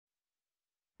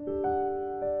大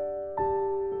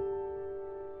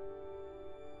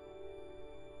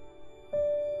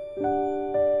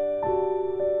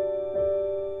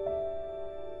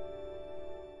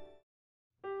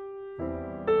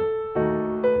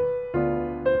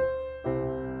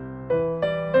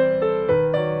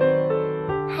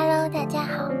家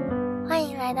好，欢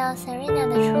迎来到 Serenade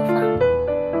的厨房。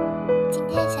今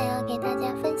天想要给大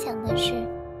家分享的是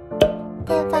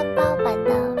电饭煲版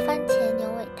的番茄牛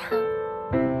尾汤。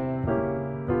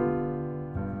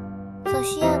所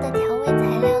需要的调味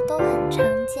材料都很常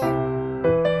见，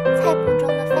菜谱中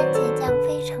的番茄酱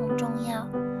非常重要，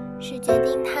是决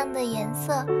定汤的颜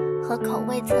色和口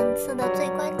味层次的最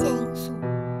关键因素，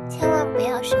千万不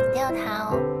要省掉它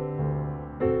哦。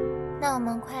那我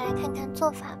们快来看看做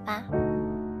法吧。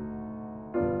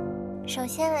首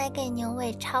先来给牛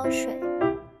尾焯水，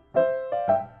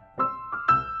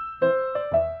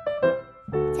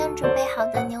将准备好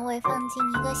的牛尾放进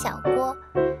一个小锅，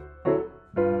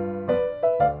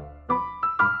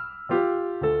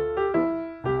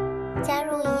加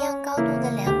入一样高度的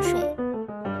凉水，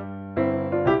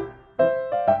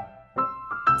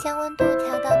将温度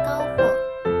调到高火，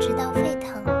直到沸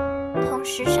腾，同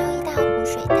时烧一大壶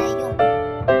水待用。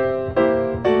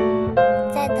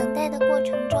在等待的过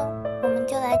程中，我们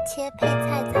就来切配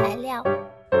菜材料。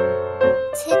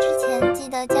切之前记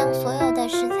得将所有的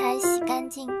食材洗干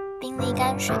净并沥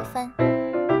干水分。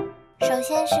首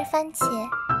先是番茄，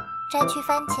摘去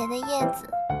番茄的叶子，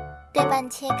对半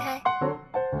切开，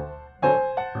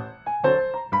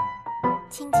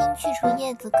轻轻去除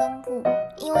叶子根部，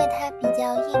因为它比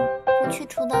较硬，不去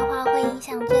除的话会影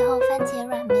响最后番茄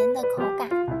软绵的口感。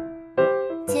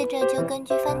接着就根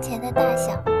据番茄的大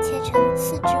小切成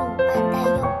4至5瓣待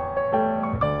用。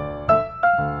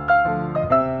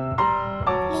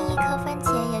另一颗番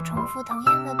茄也重复同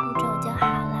样的步骤就好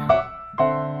了。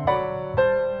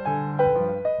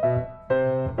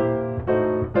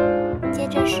接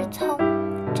着是葱，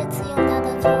这次用到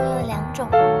的葱有2种，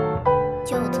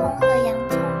韭葱和洋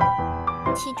葱，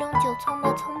其中韭葱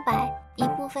的葱白一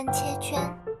部分切圈，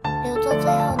留作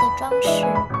最后的装饰。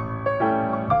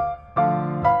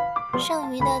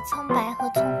剩余的葱白和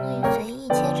葱绿随意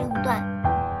切成段。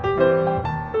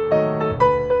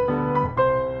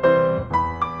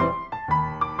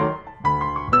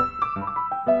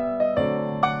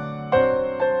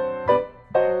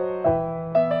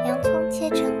洋葱切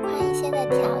成宽一些的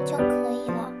条就可以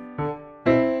了。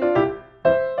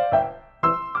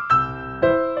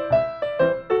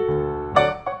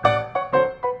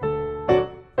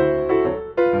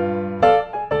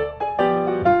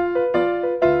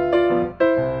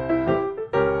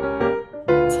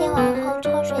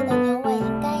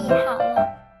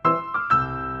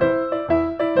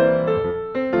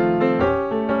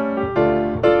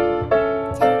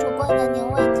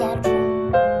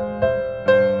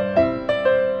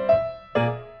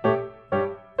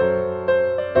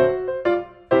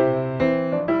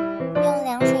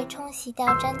洗掉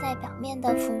粘在表面的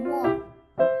浮沫，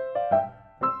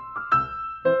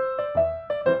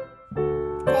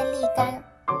再沥干。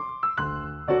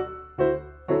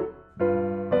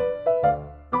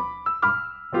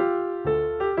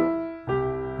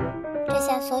这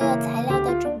下所有材料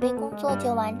的准备工作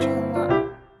就完成了。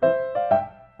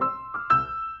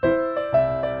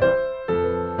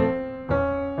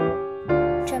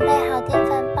准备好电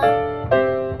饭煲，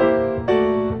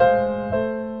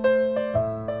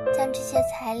将这些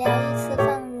材料依次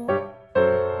放入，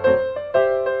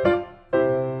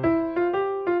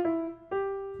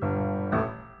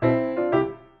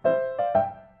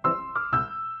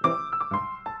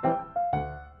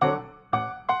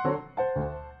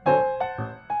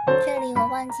这里我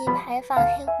忘记排放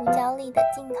黑胡椒粒的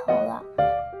镜头了。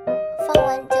放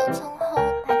完韭葱后，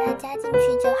把它加进去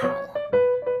就好了。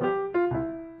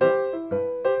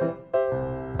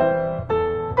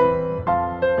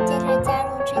接着加入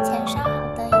之前烧好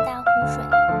的一大壶水，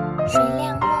水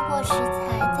量没过食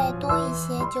材再多一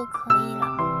些就可以了。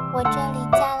我这里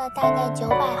加了大概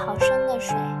900毫升的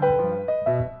水，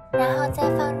然后再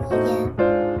放入盐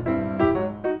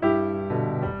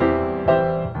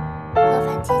和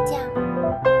番茄酱，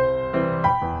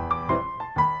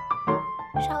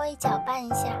稍微搅拌一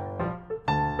下。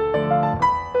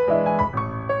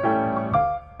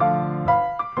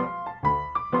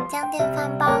将电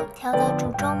饭煲调到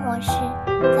煮粥模式，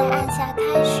再按下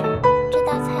开始，这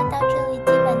道菜到这里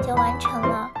基本就完成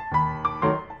了。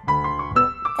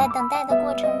在等待的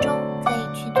过程中，可以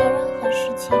去做任何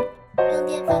事情。用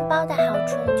电饭煲的好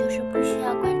处就是不需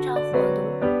要关照火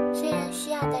炉，虽然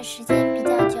需要的时间比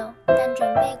较久，但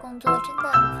准备工作真的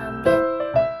很方便。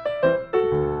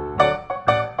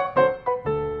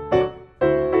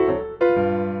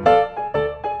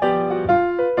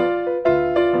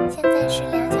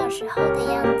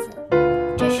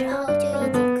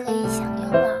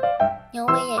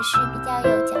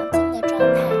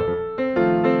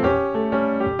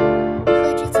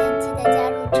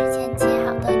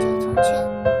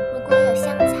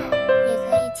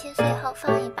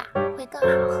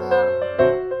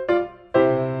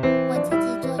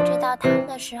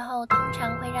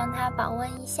保温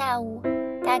一下午，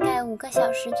大概5个小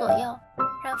时左右，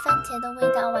让番茄的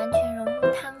味道完全融入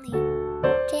汤里。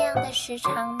这样的时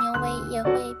长，牛尾也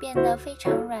会变得非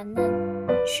常软嫩，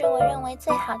是我认为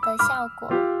最好的效果。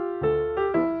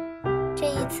这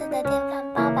一次的电饭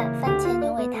煲版番茄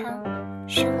牛尾汤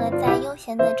适合在悠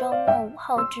闲的周末午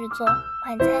后制作，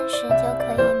晚餐时就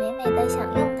可以美美的享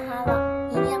用它了，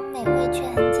营养美味却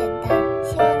很简单。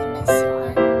希望你们喜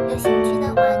欢，有兴趣的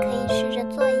话可以试着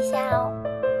做一下哦。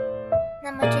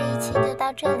那么这一期就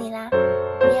到这里啦，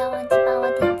不要忘记